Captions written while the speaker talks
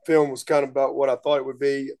film was kind of about what I thought it would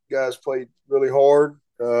be. Guys played really hard.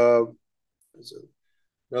 It was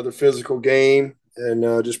another physical game,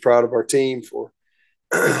 and just proud of our team for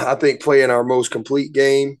I think playing our most complete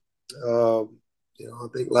game. I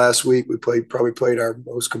think last week we probably played our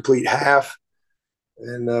most complete half,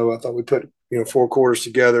 and I thought we put four quarters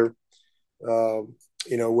together.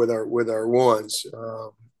 With our ones.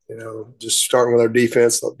 Just starting with our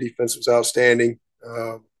defense. The defense was outstanding.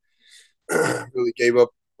 Really gave up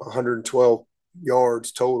 112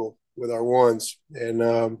 yards total with our ones, and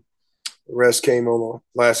the rest came on the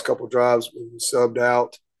last couple of drives when we subbed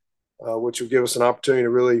out, which will give us an opportunity to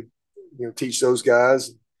really teach those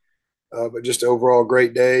guys. But just overall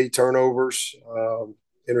great day. Turnovers,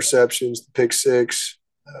 interceptions, the pick six.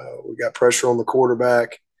 We got pressure on the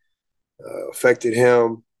quarterback, affected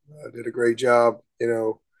him. Did a great job,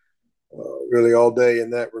 really all day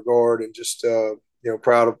in that regard, and just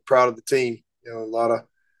proud of the team. A lot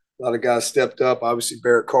of guys stepped up. Obviously,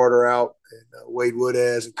 Barrett Carter out, and Wade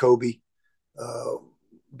Woodaz and Kobe uh,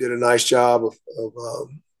 did a nice job of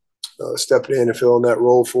stepping in and filling that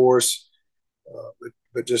role for us.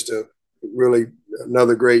 But just a really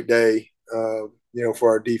another great day, for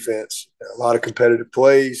our defense. A lot of competitive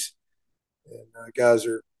plays, and guys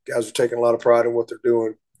are taking a lot of pride in what they're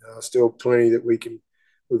doing. Still plenty that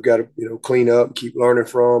we've got to clean up and keep learning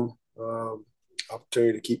from.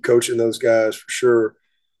 Opportunity to keep coaching those guys for sure.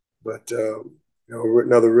 But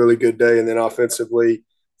another really good day, and then offensively,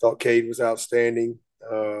 thought Cade was outstanding.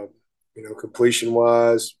 Completion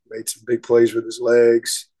wise, made some big plays with his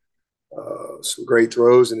legs, some great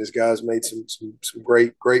throws, and his guys made some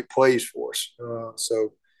great plays for us.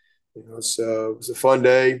 It was a fun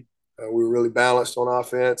day. We were really balanced on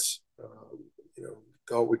offense.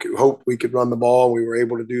 Thought we could hope we could run the ball, and we were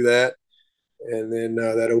able to do that. And then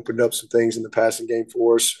that opened up some things in the passing game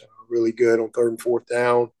for us. Really good on third and fourth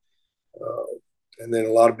down, and then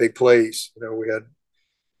a lot of big plays. We had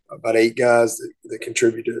about eight guys that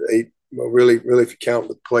contributed. Eight, well, really, if you count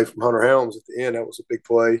the play from Hunter Helms at the end, that was a big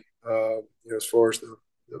play. As far as the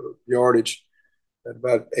yardage, had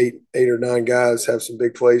about eight or nine guys have some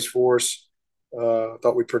big plays for us. I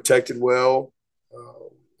thought we protected well,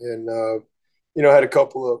 and had a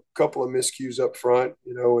couple of miscues up front,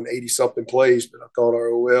 and 80 something plays, but I thought our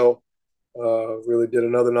OL really did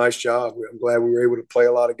another nice job. I'm glad we were able to play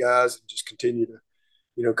a lot of guys and just continue to,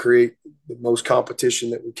 create the most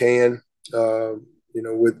competition that we can,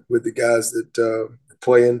 with the guys that are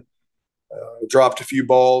playing. Dropped a few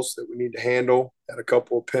balls that we need to handle, had a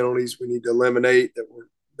couple of penalties we need to eliminate that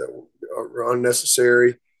were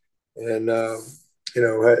unnecessary, and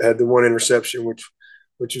had the one interception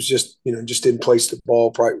which was just didn't place the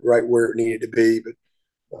ball right where it needed to be. But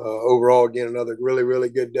overall, again, another really, really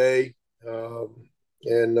good day.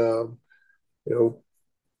 And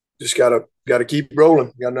just gotta keep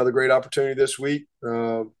rolling. Got another great opportunity this week.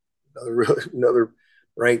 Another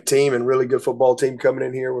ranked team and really good football team coming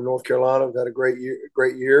in here with North Carolina. We've had a great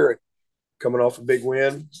year, and coming off a big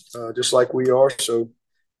win, just like we are. So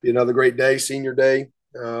be another great day, senior day.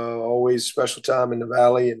 Always special time in the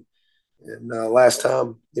Valley, and last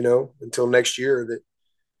time, until next year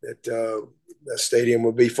that stadium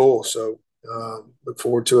will be full. So look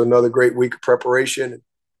forward to another great week of preparation.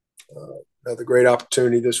 Another great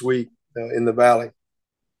opportunity this week in the Valley.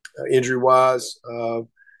 Injury wise,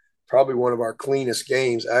 probably one of our cleanest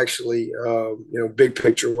games, actually. Big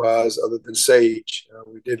picture wise, other than Sage,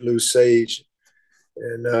 we did lose Sage,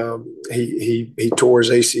 and he tore his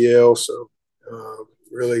ACL. So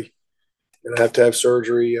really gonna have to have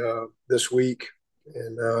surgery this week,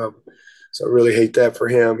 and so I really hate that for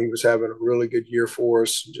him. He was having a really good year for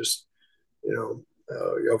us. Just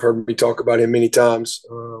I've heard me talk about him many times.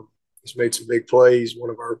 He's made some big plays. One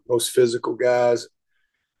of our most physical guys.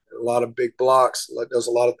 A lot of big blocks. Does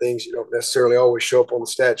a lot of things you don't necessarily always show up on the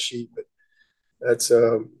stat sheet, but that's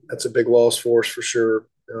a big loss for us for sure.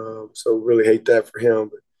 So really hate that for him.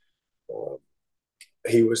 But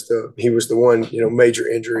he was the one major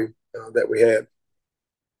injury that we had.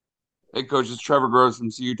 Hey, Coach, it's Trevor Gross from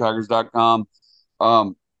CUTigers.com.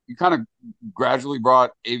 You kind of gradually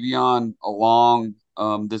brought Avion along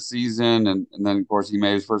this season, and then, of course, he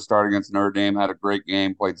made his first start against Notre Dame, had a great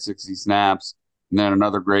game, played 60 snaps, and then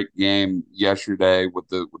another great game yesterday with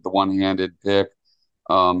the one-handed pick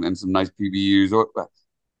and some nice PBUs.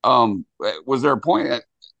 Was there a point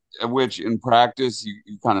at which in practice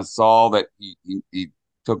you kind of saw that he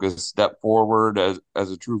took a step forward as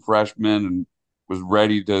a true freshman and was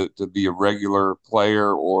ready to be a regular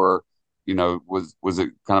player, or was it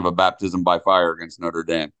kind of a baptism by fire against Notre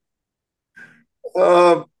Dame?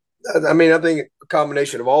 Um, I mean, I think a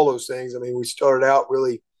combination of all those things. I mean, we started out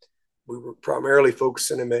really we were primarily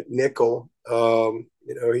focusing him at nickel. He'll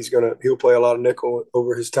play a lot of nickel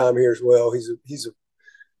over his time here as well. He's a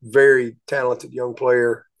very talented young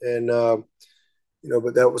player, and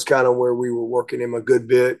but that was kind of where we were working him a good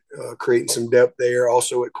bit, creating some depth there,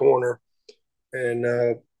 also at corner,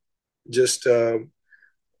 and just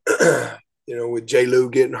with J. Lou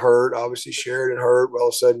getting hurt, obviously Sheridan hurt. Well, all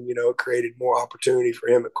of a sudden, it created more opportunity for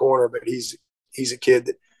him at corner. But he's a kid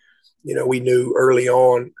that we knew early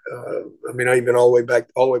on. Even all the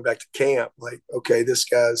way back to camp. Like, okay, this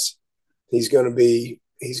guy's he's going to be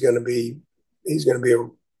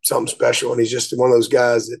something special, and he's just one of those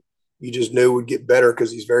guys that you just knew would get better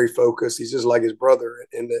because he's very focused. He's just like his brother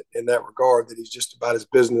in that regard, that he's just about his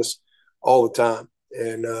business all the time,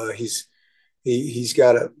 and he's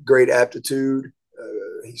got a great aptitude.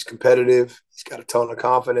 He's competitive. He's got a ton of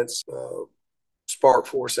confidence. Spark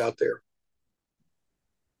force out there.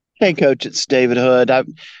 Hey, Coach, it's David Hood. I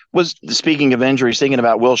was, speaking of injuries, thinking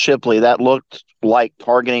about Will Shipley. That looked like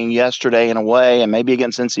targeting yesterday in a way, and maybe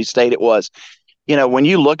against NC State it was. When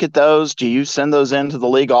you look at those, do you send those into the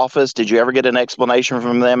league office? Did you ever get an explanation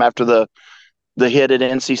from them after the hit at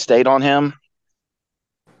NC State on him?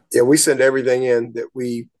 Yeah, we send everything in that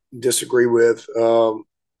we disagree with, and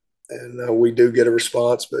we do get a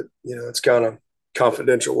response, but it's kind of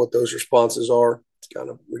confidential what those responses are. It's kind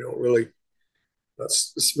of we don't really.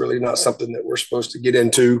 It's really not something that we're supposed to get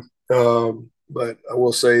into. But I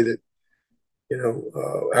will say that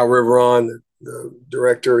Al Riveron, the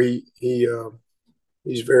director, he's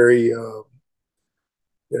very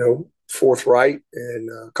forthright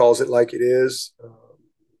and calls it like it is,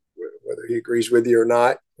 whether he agrees with you or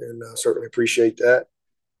not, and I certainly appreciate that.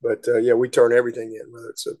 But yeah, we turn everything in, whether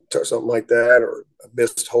it's something like that or a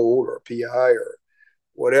missed hold or a PI or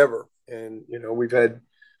whatever. And we've had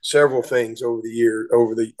several things over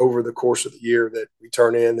the course of the year that we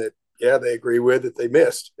turn in that they agree with that they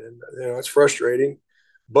missed, and it's frustrating,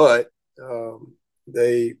 but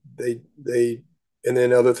they and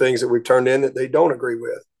then other things that we've turned in that they don't agree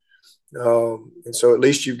with, and so at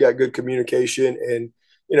least you've got good communication, and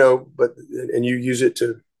and you use it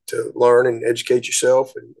to learn and educate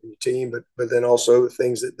yourself and your team, but then also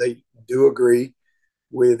things that they do agree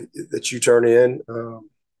with that you turn in,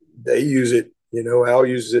 they use it. Al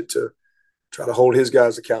uses it to try to hold his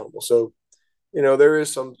guys accountable. So, there is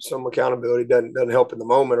some accountability. Doesn't help in the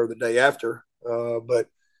moment or the day after, but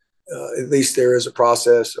at least there is a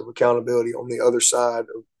process of accountability on the other side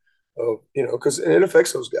of because it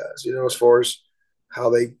affects those guys. As far as how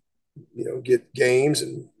they get games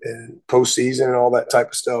and postseason and all that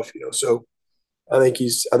type of stuff. So I think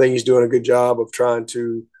he's doing a good job of trying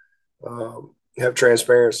to have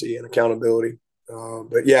transparency and accountability.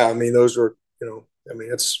 But yeah, those are.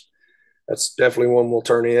 That's definitely one we'll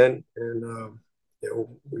turn in, and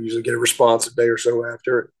we usually get a response a day or so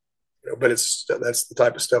after it. But that's the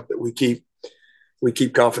type of stuff that we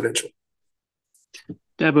keep confidential.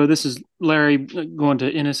 Dabo, this is Larry going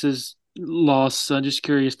to Ennis's loss. Just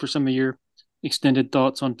curious for some of your extended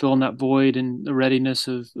thoughts on filling that void and the readiness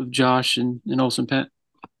of Josh and Olsen Pat.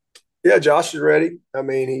 Yeah, Josh is ready.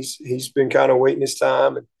 He's been kind of waiting his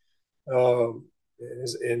time,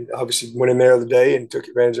 and obviously went in there the other day and took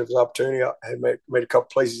advantage of his opportunity. I had made a couple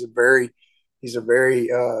plays. He's a very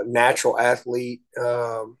natural athlete.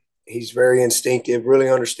 He's very instinctive, really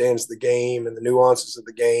understands the game and the nuances of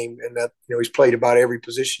the game. And that, he's played about every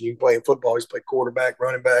position you can play in football. He's played quarterback,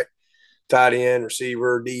 running back, tight end,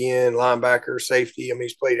 receiver, DN, linebacker, safety.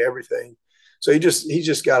 He's played everything. So he's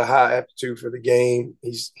just got a high aptitude for the game.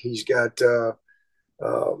 He's got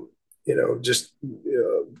just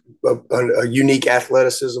a unique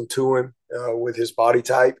athleticism to him with his body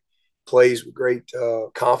type. Plays with great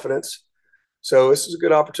confidence. So this is a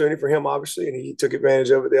good opportunity for him, obviously, and he took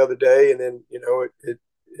advantage of it the other day. And then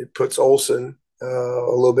it puts Olsen a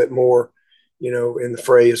little bit more in the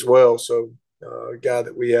fray as well. So a guy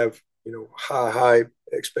that we have high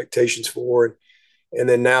expectations for, and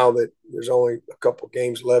then now that there's only a couple of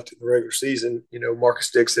games left in the regular season,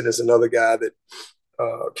 Marcus Dixon is another guy that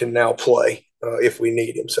can now play if we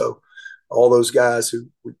need him. So all those guys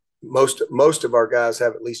most of our guys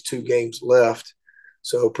have at least 2 games left.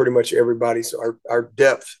 So pretty much everybody's our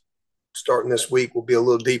depth starting this week will be a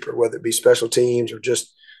little deeper, whether it be special teams or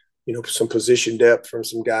just some position depth from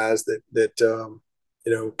some guys that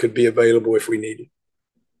could be available if we need it.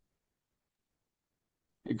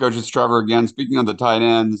 Hey, Coach, it's Trevor again. Speaking of the tight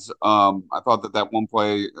ends, I thought that one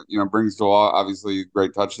play, brings to obviously a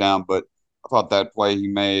great touchdown, but I thought that play he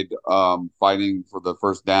made, fighting for the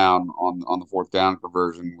first down on the 4th down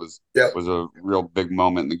conversion was a real big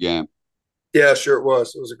moment in the game. Yeah, sure it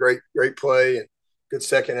was. It was a great play, and good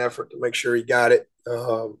second effort to make sure he got it.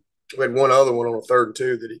 We had one other one on a 3rd and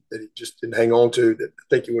 2 that he just didn't hang on to that I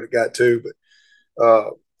think he would have got to, but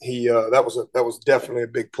he that was definitely a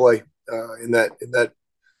big play in that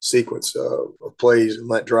sequence of plays in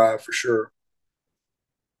that drive for sure.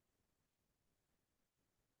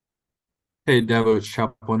 Hey, Dabo, it's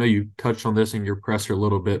Chapel. I know you touched on this in your presser a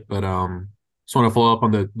little bit, but just want to follow up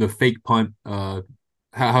on the fake punt. How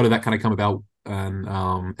did that kind of come about?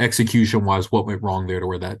 And execution wise, what went wrong there to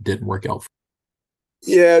where that didn't work out?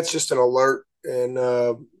 Yeah, it's just an alert, and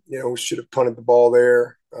we should have punted the ball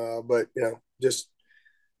there, but we just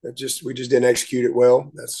didn't execute it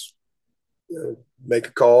well. That's make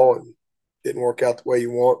a call and didn't work out the way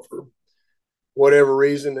you want for whatever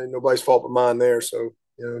reason, and nobody's fault but mine there. So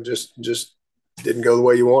just didn't go the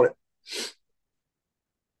way you want it.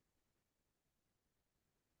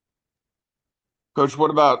 Coach, what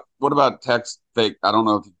about text fake? I don't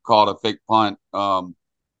know if you call it a fake punt.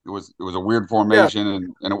 It was a weird Yeah, formation,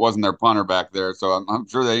 and it wasn't their punter back there, so I'm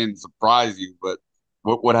sure they didn't surprise you. But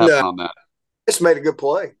what no, happened on that? just made a good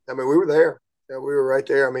play. I mean, we were there. We were right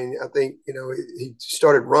there. I mean, I think he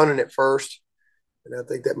started running at first, and I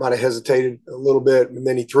think that might have hesitated a little bit, and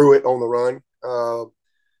then he threw it on the run.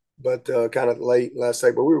 But kind of late last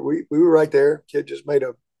second. But we were right there. Kid just made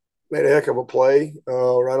a heck of a play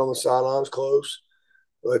right on the sidelines, close.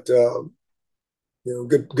 But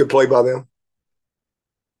good play by them.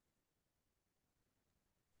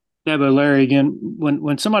 Dabo, Larry, again,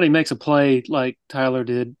 when somebody makes a play like Tyler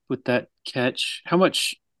did with that catch, how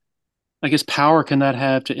much, I guess, power can that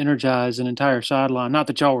have to energize an entire sideline? Not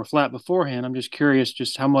that y'all were flat beforehand. I'm just curious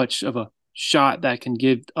just how much of a shot that can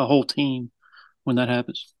give a whole team when that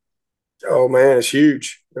happens. Oh man, it's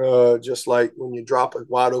huge. Just like when you drop a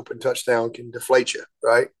wide open touchdown can deflate you,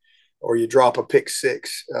 right? Or you drop a pick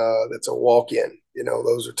six that's a walk in.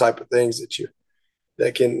 Those are type of things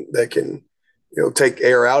that can take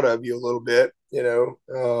air out of you a little bit.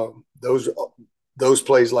 Those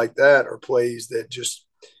plays like that are plays that just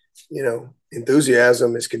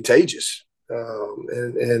enthusiasm is contagious,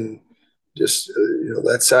 and just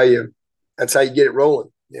that's how you get it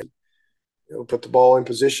rolling. Put the ball in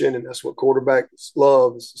position, and that's what quarterbacks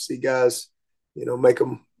love is to see guys, make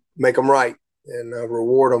them right and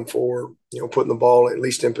reward them for putting the ball at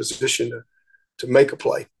least in position to make a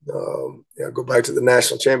play. Go back to the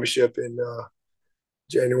national championship in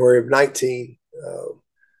January of 19.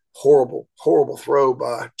 Horrible throw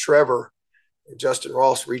by Trevor. And Justin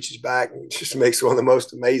Ross reaches back and just makes one of the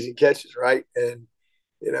most amazing catches, right? And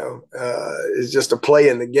it's just a play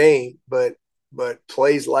in the game, but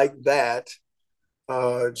plays like that,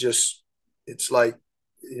 it's like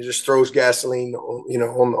it just throws gasoline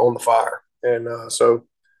on the fire. And so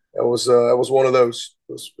that was one of those.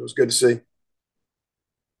 It was good to see.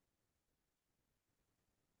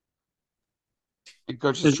 Hey,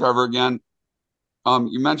 Coach, it's Trevor again.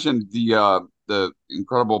 You mentioned the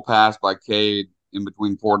incredible pass by Cade in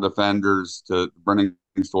between 4 defenders to Brennan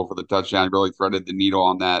Stoll for the touchdown. He really threaded the needle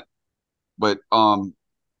on that. But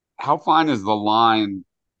how fine is the line,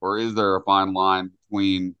 or is there a fine line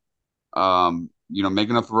between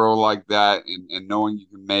making a throw like that and knowing you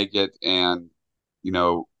can make it, and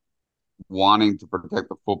wanting to protect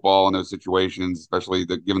the football in those situations, especially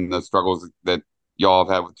given the struggles that y'all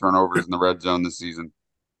have had with turnovers in the red zone this season?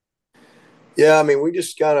 Yeah, I mean, we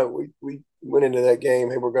just kind of we went into that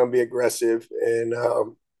game. Hey, we're going to be aggressive, and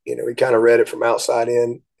we kind of read it from outside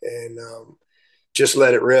in, and just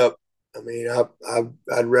let it rip. I mean,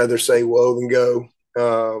 I'd rather say whoa than go.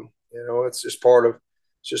 It's just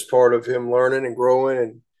part of him learning and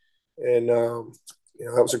growing, and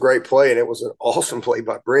that was a great play, and it was an awesome play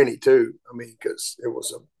by Brenny too. I mean, because it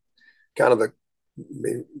was a kind of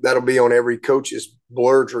that'll be on every coach's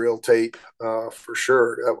blur drill tape for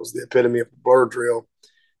sure. That was the epitome of the blur drill.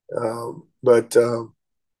 But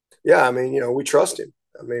yeah, I mean, we trust him.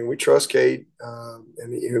 I mean, we trust Cade,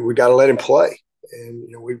 and we got to let him play. And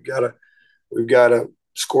we've got to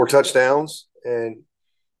score touchdowns, and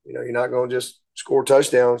you're not going to just score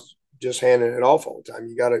touchdowns just handing it off all the time.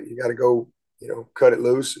 You got to go, cut it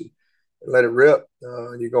loose and let it rip.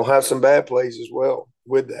 You're going to have some bad plays as well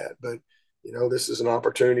with that, but this is an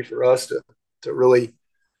opportunity for us to really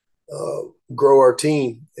grow our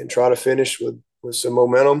team and try to finish with some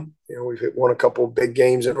momentum. We've won a couple of big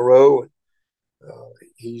games in a row. And,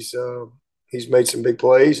 he's made some big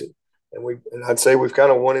plays, and I'd say we've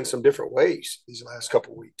kind of won in some different ways these last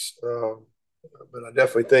couple of weeks. But I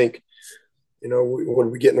definitely think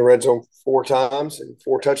when we get in the red zone 4 times and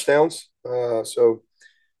 4 touchdowns, so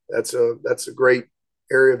that's a great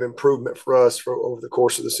area of improvement for us over the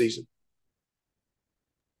course of the season.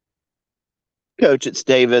 Coach, it's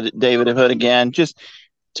David Hood again. Just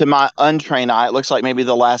to my untrained eye, it looks like maybe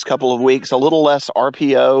the last couple of weeks, a little less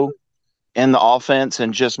RPO in the offense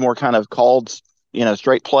and just more kind of called,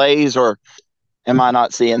 straight plays, or am I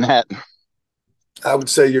not seeing that? I would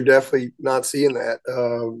say you're definitely not seeing that.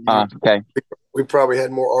 Okay. We probably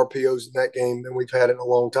had more RPOs in that game than we've had in a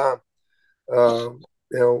long time.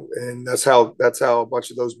 And that's how a bunch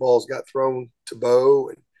of those balls got thrown to Bo.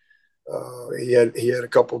 And he had a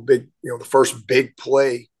couple of big, the first big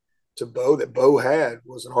play to Bo that Bo had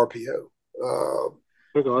was an RPO.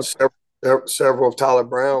 Several of Tyler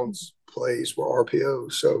Brown's plays were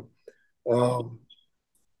RPOs. So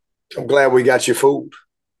I'm glad we got you fooled.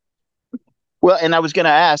 Well, and I was going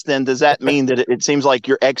to ask then, does that mean that it seems like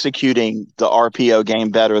you're executing the RPO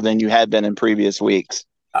game better than you had been in previous weeks?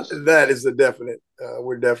 That is the definite.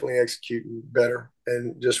 We're definitely executing better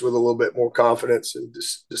and just with a little bit more confidence and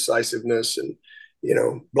decisiveness and,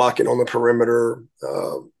 blocking on the perimeter,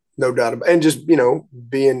 no doubt about it. And just,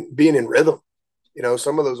 being in rhythm.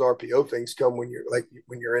 Some of those RPO things come when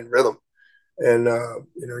you're in rhythm and,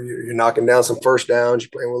 you're knocking down some first downs,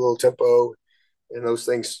 you're playing with a little tempo and those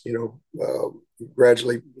things,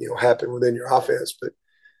 gradually, happen within your offense. But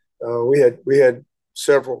we had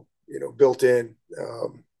several, built in,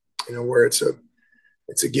 where it's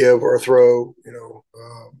a give or a throw,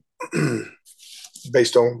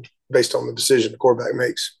 based on the decision the quarterback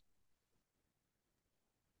makes.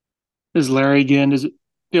 Is Larry again? Does it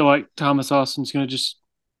feel like Thomas Austin's going to just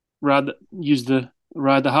ride the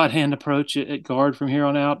hot hand approach at guard from here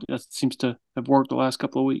on out? That seems to have worked the last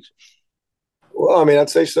couple of weeks. Well, I mean, I'd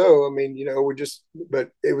say so. I mean,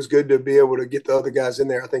 but it was good to be able to get the other guys in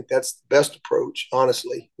there. I think that's the best approach,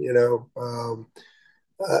 honestly.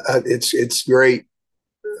 It's great.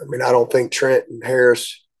 I mean, I don't think Trent and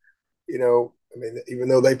Harris, even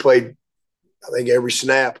though they played, I think every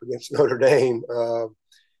snap against Notre Dame, I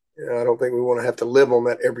don't think we want to have to live on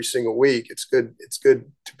that every single week. It's good. It's good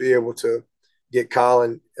to be able to get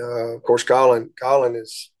Colin. Of course, Colin.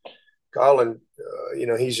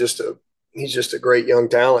 He's just a great young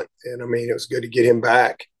talent, and I mean, it was good to get him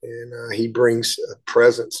back, and he brings a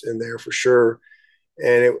presence in there for sure.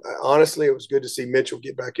 And honestly, it was good to see Mitchell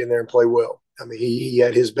get back in there and play well. I mean, he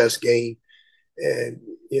had his best game, and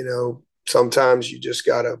sometimes you just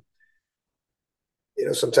gotta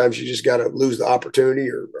lose the opportunity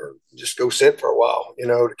or just go sit for a while,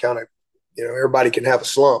 to kind of, everybody can have a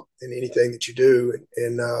slump in anything that you do.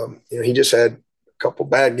 And he just had a couple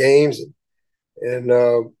bad games and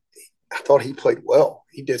I thought he played well.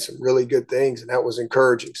 He did some really good things and that was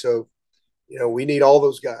encouraging. So, we need all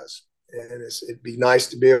those guys and it'd be nice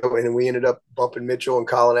to be able, and we ended up bumping Mitchell and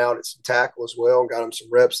Colin out at some tackle as well and got him some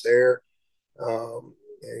reps there.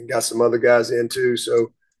 And got some other guys in too.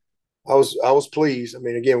 So, I was pleased. I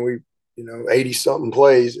mean, again, 80 something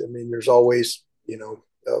plays. I mean, there's always,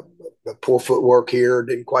 a poor footwork here,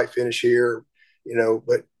 didn't quite finish here,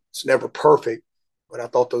 but it's never perfect. But I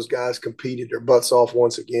thought those guys competed their butts off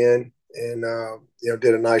once again and,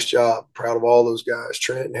 did a nice job. Proud of all those guys.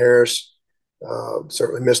 Trent and Harris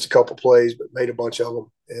certainly missed a couple plays, but made a bunch of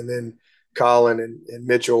them. And then Colin and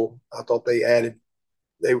Mitchell, I thought they added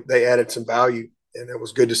some value. And it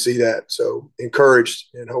was good to see that. So encouraged,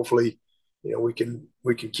 and hopefully, we can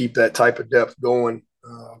keep that type of depth going.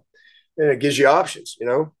 And it gives you options.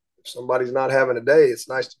 If somebody's not having a day, it's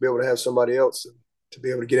nice to be able to have somebody else to be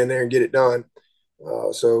able to get in there and get it done.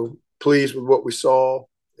 So pleased with what we saw,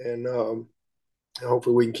 and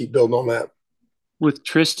hopefully we can keep building on that. With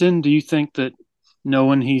Tristan, do you think that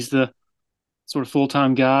knowing he's the sort of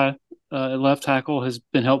full-time guy at left tackle has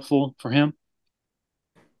been helpful for him?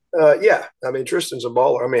 Yeah, I mean, Tristan's a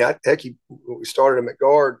baller. I mean, we started him at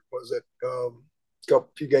guard, was it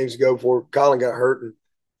few games ago before Colin got hurt, and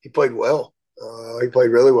he played well. He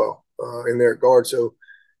played really well in there at guard. So,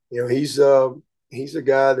 he's a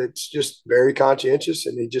guy that's just very conscientious,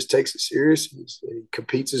 and he just takes it serious. He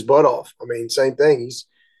competes his butt off. I mean, same thing.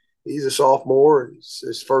 He's a sophomore, and it's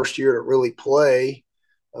his first year to really play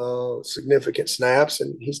significant snaps,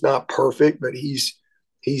 and he's not perfect, but he's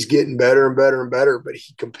getting better and better and better, but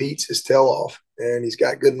he competes his tail off, and he's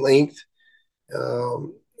got good length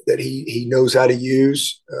that he knows how to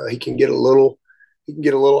use. He can get a little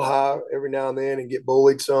high every now and then and get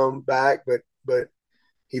bullied some back, but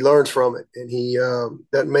he learns from it, and he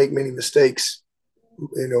doesn't make many mistakes,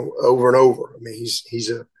 over and over. I mean,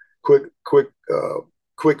 he's a quick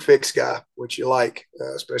fix guy, which you like,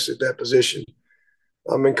 especially at that position.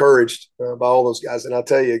 I'm encouraged by all those guys, and I'll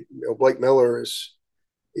tell you, Blake Miller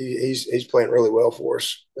he's playing really well for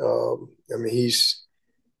us. I mean, he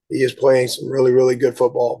is playing some really, really good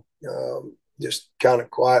football. Just kind of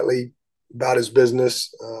quietly, about his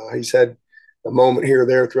business. He's had a moment here or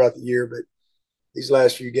there throughout the year, but these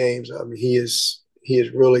last few games, I mean, he has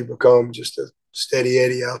really become just a steady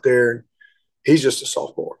Eddie out there, and he's just a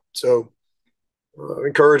sophomore. So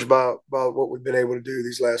encouraged by what we've been able to do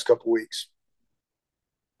these last couple of weeks.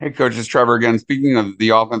 Hey, Coach, it's Trevor again. Speaking of the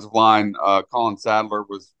offensive line, Colin Sadler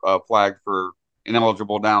was flagged for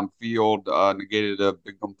ineligible downfield, negated a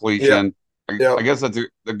big completion. I guess that's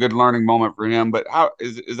a good learning moment for him. But how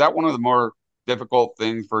is that one of the more difficult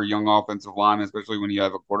things for a young offensive line, especially when you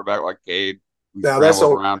have a quarterback like Cade who Now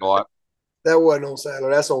scrambles around a lot? That wasn't on Sadler.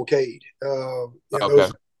 That's on Cade.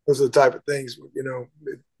 Okay. Those are the type of things,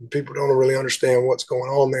 people don't really understand what's going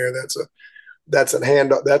on there. That's an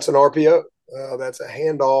handoff. That's an RPO. That's a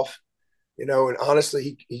handoff. And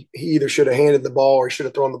honestly, he either should have handed the ball or he should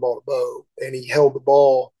have thrown the ball to Bo, and he held the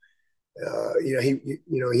ball.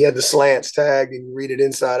 He had the slants tagged, and you read it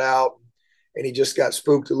inside out, and he just got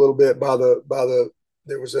spooked a little bit by the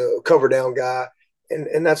there was a cover down guy,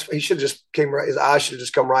 and that's he should have just came right. His eyes should have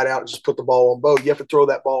just come right out and just put the ball on Bo. You have to throw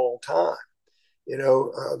that ball on time.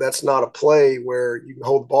 That's not a play where you can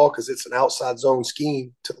hold the ball because it's an outside zone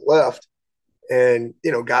scheme to the left, and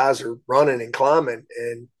guys are running and climbing,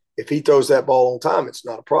 and if he throws that ball on time, it's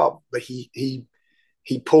not a problem. But he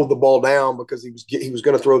pulled the ball down because he was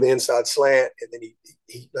going to throw the inside slant, and then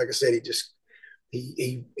he like I said,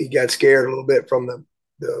 he got scared a little bit from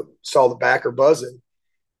saw the backer buzzing,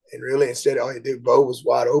 and really instead all he did, Bo was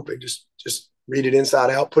wide open, just read it inside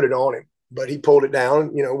out, put it on him. But he pulled it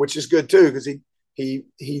down, which is good too, because he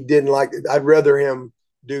didn't like it. I'd rather him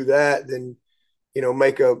do that than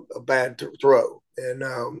make a bad throw.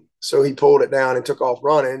 And so he pulled it down and took off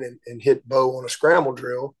running and hit Bo on a scramble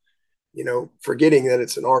drill, forgetting that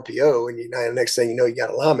it's an RPO, and the next thing you know, you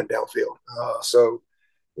got a lineman downfield.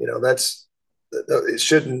 That's it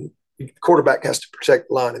shouldn't. Quarterback has to protect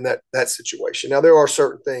the line in that situation. Now there are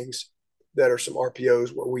certain things that are some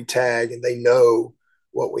RPOs where we tag and they know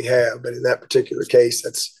what we have, but in that particular case,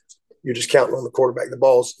 you're just counting on the quarterback. The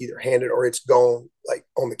ball's either handed or it's gone, like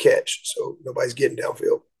on the catch, so nobody's getting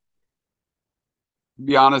downfield. To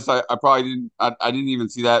be honest, I probably didn't. I didn't even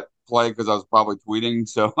see that play because I was probably tweeting.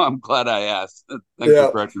 So I'm glad I asked. Thanks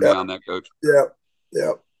for correcting me on that, Coach.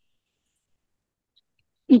 Yeah.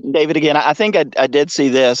 David, again, I think I did see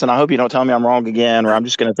this, and I hope you don't tell me I'm wrong again, or I'm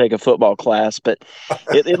just going to take a football class. But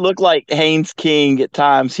it looked like Haynes King at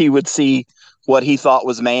times he would see what he thought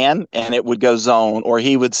was man, and it would go zone, or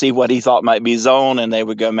he would see what he thought might be zone, and they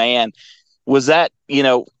would go man. Was that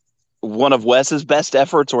one of Wes's best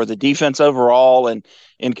efforts, or the defense overall, and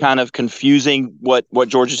in kind of confusing what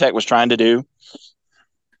Georgia Tech was trying to do?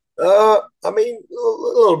 I mean, a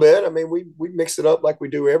little bit. I mean, we mix it up like we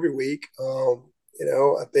do every week.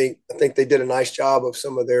 I think they did a nice job of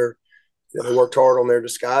some of their. They worked hard on their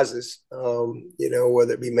disguises.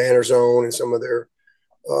 Whether it be man or zone and some of their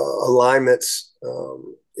alignments.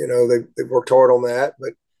 They've worked hard on that,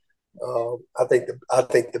 but I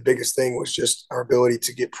think the biggest thing was just our ability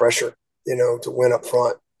to get pressure. To win up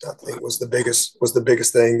front. I think was the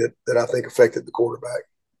biggest thing that I think affected the quarterback.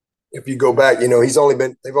 If you go back,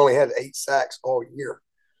 they've only had 8 sacks all year.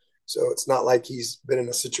 So it's not like he's been in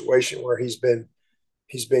a situation where he's been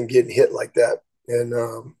getting hit like that. And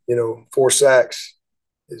 4 sacks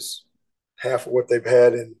is half of what they've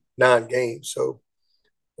had in 9 games. So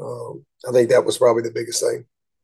I think that was probably the biggest thing.